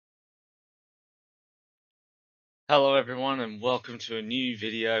Hello everyone and welcome to a new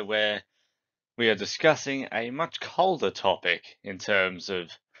video where we are discussing a much colder topic in terms of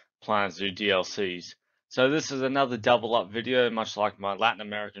plans to do DLCs. So this is another double up video, much like my Latin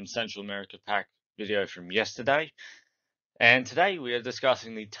America and Central America pack video from yesterday. And today we are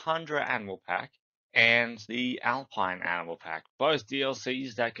discussing the Tundra Animal Pack and the Alpine Animal Pack, both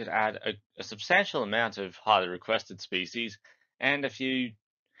DLCs that could add a substantial amount of highly requested species and a few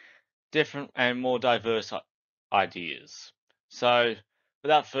different and more diverse ideas. So,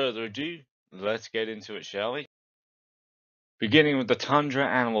 without further ado, let's get into it, shall we? Beginning with the Tundra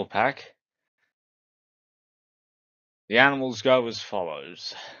Animal Pack, the animals go as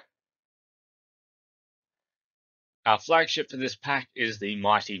follows. Our flagship for this pack is the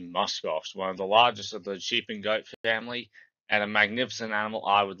mighty Muskox, one of the largest of the sheep and goat family, and a magnificent animal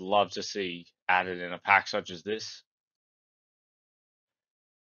I would love to see added in a pack such as this.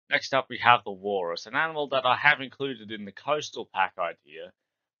 Next up we have the Walrus, an animal that I have included in the coastal pack idea,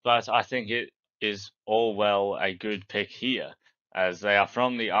 but I think it is all well a good pick here, as they are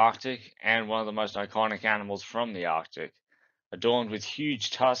from the Arctic and one of the most iconic animals from the Arctic, adorned with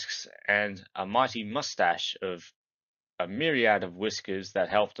huge tusks and a mighty mustache of a myriad of whiskers that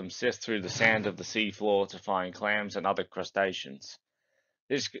help them sift through the sand of the seafloor to find clams and other crustaceans.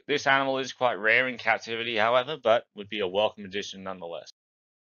 This animal is quite rare in captivity, however, but would be a welcome addition nonetheless.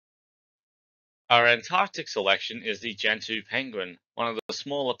 Our Antarctic selection is the Gentoo penguin, one of the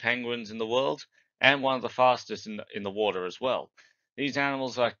smaller penguins in the world and one of the fastest in the water as well. These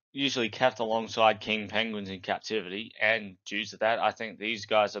animals are usually kept alongside king penguins in captivity, and due to that, I think these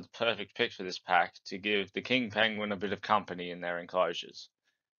guys are the perfect pick for this pack to give the king penguin a bit of company in their enclosures.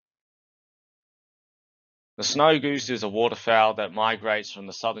 The snow goose is a waterfowl that migrates from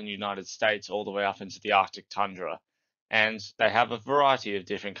the southern United States all the way up into the Arctic tundra, and they have a variety of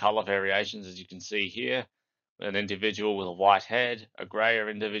different color variations, as you can see here. An individual with a white head, a grayer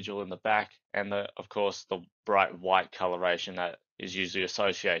individual in the back, and of course the bright white coloration that is usually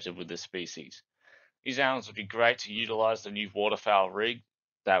associated with this species. These animals would be great to utilize the new waterfowl rig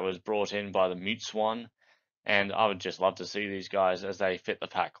that was brought in by the Mute Swan, and I would just love to see these guys as they fit the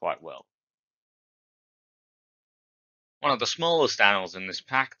pack quite well. One of the smallest animals in this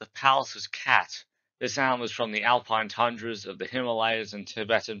pack, the Pallas cat. This animal is from the Alpine tundras of the Himalayas and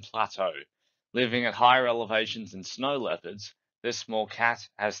Tibetan Plateau. Living at higher elevations than snow leopards, this small cat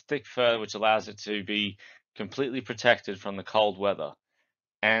has thick fur which allows it to be completely protected from the cold weather.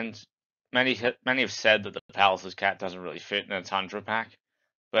 And many have said that the Pallas cat doesn't really fit in a tundra pack,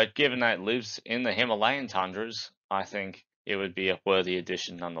 but given that it lives in the Himalayan tundras, I think it would be a worthy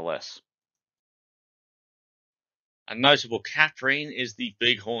addition nonetheless. A notable caprine is the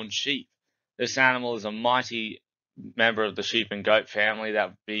bighorn sheep. This animal is a mighty member of the sheep and goat family that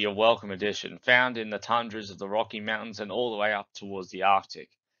would be a welcome addition, found in the tundras of the Rocky Mountains and all the way up towards the Arctic.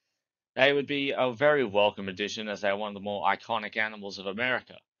 They would be a very welcome addition as they're one of the more iconic animals of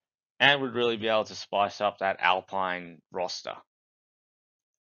America, and would really be able to spice up that alpine roster.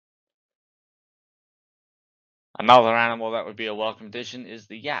 Another animal that would be a welcome addition is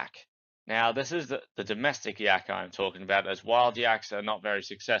the yak. Now, this is the domestic yak I'm talking about, as wild yaks are not very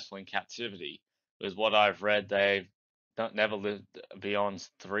successful in captivity. With what I've read, they've never lived beyond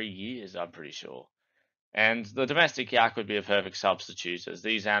 3 years, I'm pretty sure. And the domestic yak would be a perfect substitute, as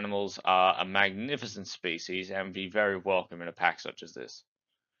these animals are a magnificent species and would be very welcome in a pack such as this.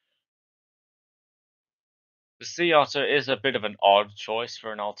 The sea otter is a bit of an odd choice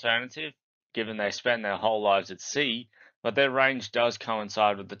for an alternative, given they spend their whole lives at sea, but their range does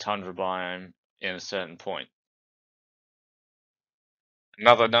coincide with the tundra biome in a certain point.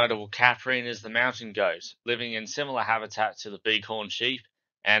 Another notable caprine is the mountain goat, living in similar habitat to the bighorn sheep,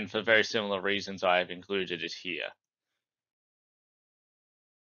 and for very similar reasons I have included it here.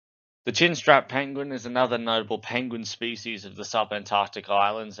 The chinstrap penguin is another notable penguin species of the subantarctic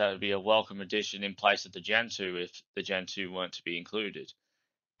islands that would be a welcome addition in place of the gentoo if the gentoo weren't to be included.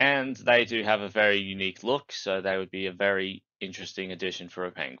 And they do have a very unique look, so they would be a very interesting addition for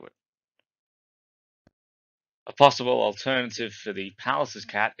a penguin. A possible alternative for the Pallas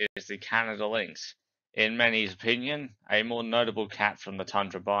cat is the Canada lynx. In many's opinion, a more notable cat from the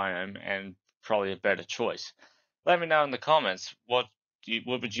tundra biome and probably a better choice. Let me know in the comments what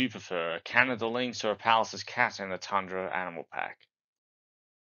would you prefer, a Canada lynx or a Pallas cat in the tundra animal pack?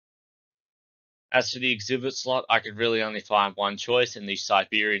 As for the exhibit slot, I could really only find one choice in the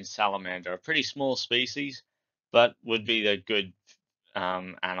Siberian salamander, a pretty small species, but would be a good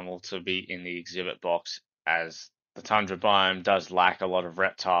animal to be in the exhibit box, as the tundra biome does lack a lot of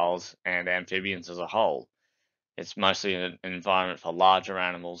reptiles and amphibians as a whole. It's mostly an environment for larger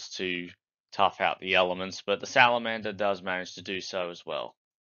animals to tough out the elements, but the salamander does manage to do so as well.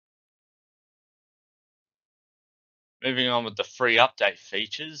 Moving on with the free update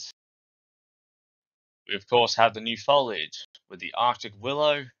features, we of course have the new foliage with the Arctic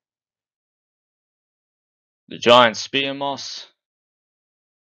willow, the giant spear moss,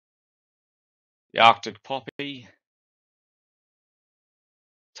 the Arctic poppy,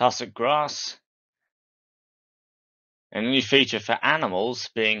 tussock grass, and a new feature for animals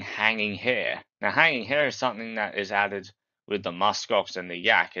being hanging hair. Now, hanging hair is something that is added with the muskox and the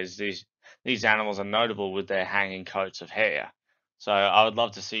yak, as these animals are notable with their hanging coats of hair. So I would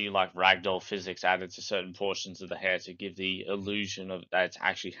love to see like ragdoll physics added to certain portions of the hair to give the illusion of that it's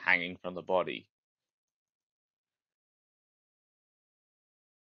actually hanging from the body.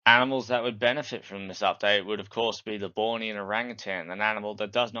 Animals that would benefit from this update would of course be the Bornean orangutan, an animal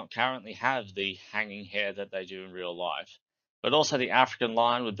that does not currently have the hanging hair that they do in real life. But also the African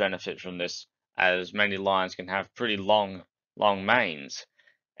lion would benefit from this, as many lions can have pretty long manes,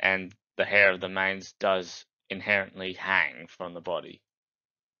 and the hair of the manes does inherently hang from the body.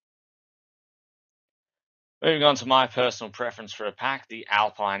 Moving on to my personal preference for a pack, the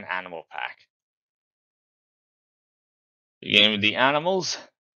Alpine Animal Pack. Beginning with the animals,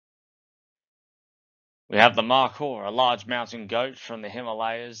 we have the Markhor, a large mountain goat from the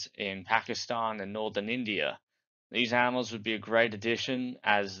Himalayas in Pakistan and northern India. These animals would be a great addition,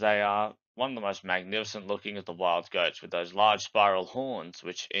 as they are one of the most magnificent looking of the wild goats, with those large spiral horns,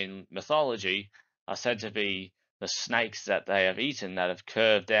 which in mythology are said to be the snakes that they have eaten that have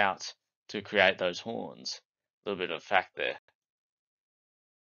curved out to create those horns. A little bit of fact there.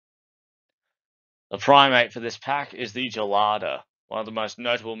 The primate for this pack is the gelada, one of the most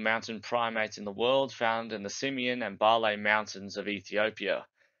notable mountain primates in the world, found in the Simien and Bale mountains of Ethiopia.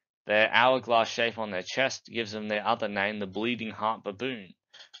 Their hourglass shape on their chest gives them their other name, the bleeding heart baboon.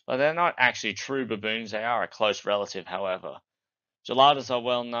 But they're not actually true baboons, they are a close relative, however. Geladas are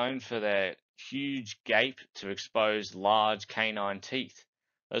well known for their huge gape to expose large canine teeth,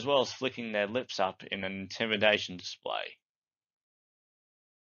 as well as flicking their lips up in an intimidation display.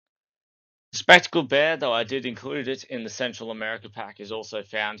 The spectacled bear, though I did include it in the Central America pack, is also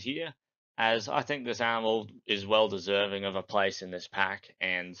found here, as I think this animal is well deserving of a place in this pack,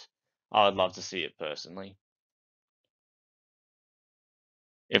 and I would love to see it personally.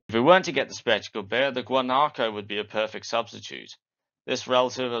 If we weren't to get the spectacled bear, the guanaco would be a perfect substitute. This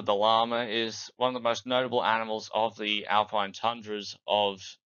relative of the llama is one of the most notable animals of the alpine tundras of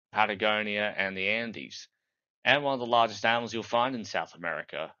Patagonia and the Andes, and one of the largest animals you'll find in South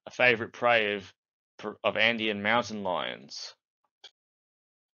America, a favorite prey of Andean mountain lions.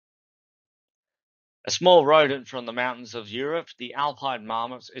 A small rodent from the mountains of Europe, the Alpine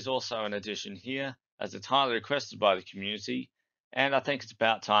Marmot is also an addition here, as it's highly requested by the community, and I think it's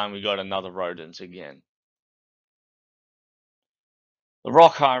about time we got another rodent again. The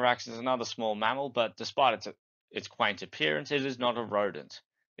Rock Hyrax is another small mammal, but despite its quaint appearance, it is not a rodent.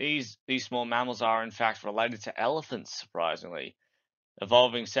 These small mammals are in fact related to elephants, surprisingly,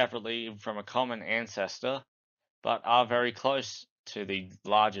 evolving separately from a common ancestor, but are very close to the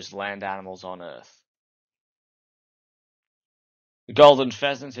largest land animals on Earth. The golden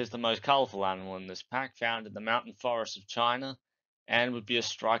pheasant is the most colorful animal in this pack, found in the mountain forests of China, and would be a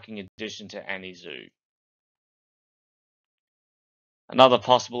striking addition to any zoo. Another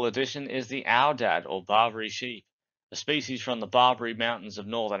possible addition is the Aoudad, or Barbary sheep, a species from the Barbary Mountains of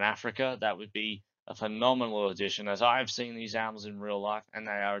northern Africa that would be a phenomenal addition, as I have seen these animals in real life, and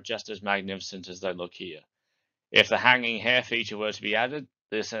they are just as magnificent as they look here. If the hanging hair feature were to be added,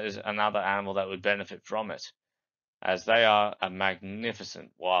 this is another animal that would benefit from it, as they are a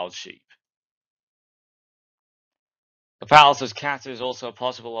magnificent wild sheep. The Pallas cat is also a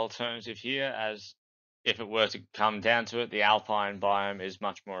possible alternative here, as if it were to come down to it, the alpine biome is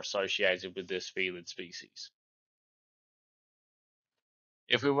much more associated with this felid species.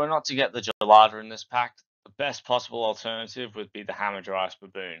 If we were not to get the gelada in this pack, the best possible alternative would be the hamadryas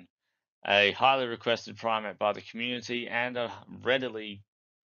baboon, a highly requested primate by the community and a readily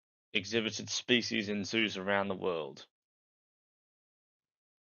exhibited species in zoos around the world.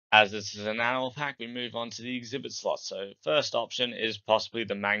 As this is an animal pack, we move on to the exhibit slots. So first option is possibly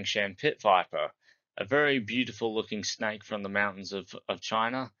the Mangshan pit viper, a very beautiful looking snake from the mountains of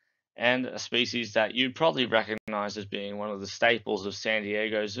China, and a species that you'd probably recognize as being one of the staples of San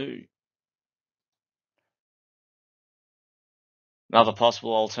Diego Zoo. Another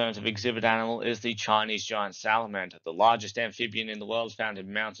possible alternative exhibit animal is the Chinese giant salamander, the largest amphibian in the world, found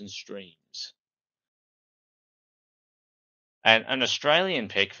in mountain streams. And an Australian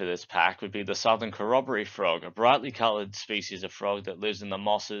pick for this pack would be the southern corroboree frog, a brightly coloured species of frog that lives in the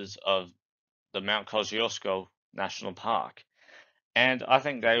mosses of the Mount Kosciuszko National Park. And I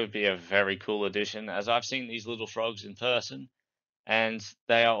think they would be a very cool addition, as I've seen these little frogs in person, and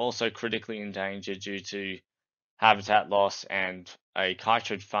they are also critically endangered due to habitat loss and a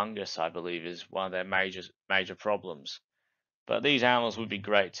chytrid fungus, I believe, is one of their major problems. But these animals would be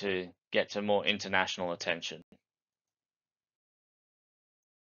great to get to more international attention.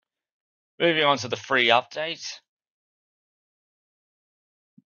 Moving on to the free update,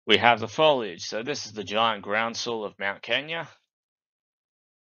 we have the foliage. So this is the giant groundsel of Mount Kenya,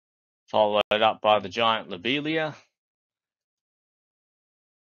 followed up by the giant lobelia,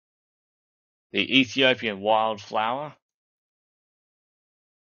 the Ethiopian wildflower,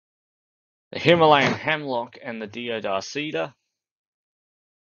 the Himalayan hemlock and the deodar cedar,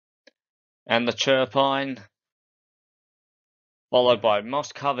 and the chirpine, followed by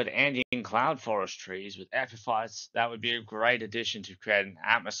moss-covered Andean cloud forest trees with epiphytes. That would be a great addition to create an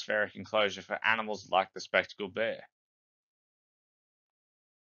atmospheric enclosure for animals like the spectacled bear.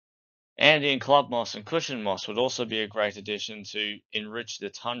 Andean club moss and cushion moss would also be a great addition to enrich the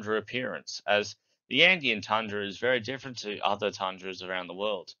tundra appearance, as the Andean tundra is very different to other tundras around the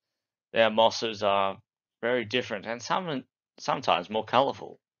world. Their mosses are very different and sometimes more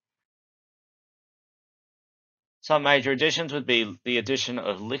colorful. Some major additions would be the addition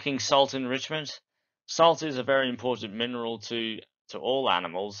of licking salt enrichment. Salt is a very important mineral to all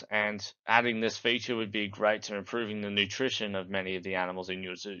animals, and adding this feature would be great to improving the nutrition of many of the animals in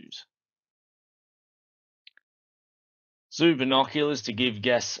your zoos. Zoo binoculars to give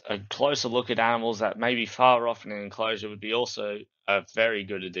guests a closer look at animals that may be far off in an enclosure would be also a very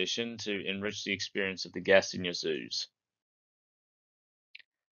good addition to enrich the experience of the guests in your zoos.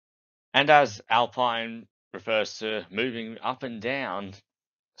 And as Alpine refers to moving up and down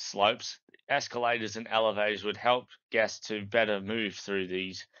slopes, escalators and elevators would help guests to better move through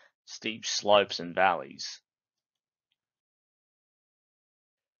these steep slopes and valleys.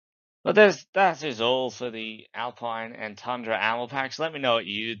 But that is all for the Alpine and Tundra animal packs. Let me know what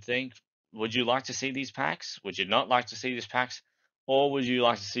you'd think. Would you like to see these packs? Would you not like to see these packs? Or would you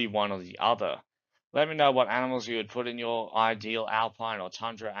like to see one or the other? Let me know what animals you would put in your ideal Alpine or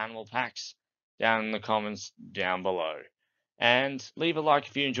Tundra animal packs down in the comments down below. And leave a like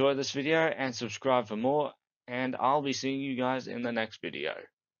if you enjoyed this video and subscribe for more. And I'll be seeing you guys in the next video.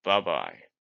 Bye bye.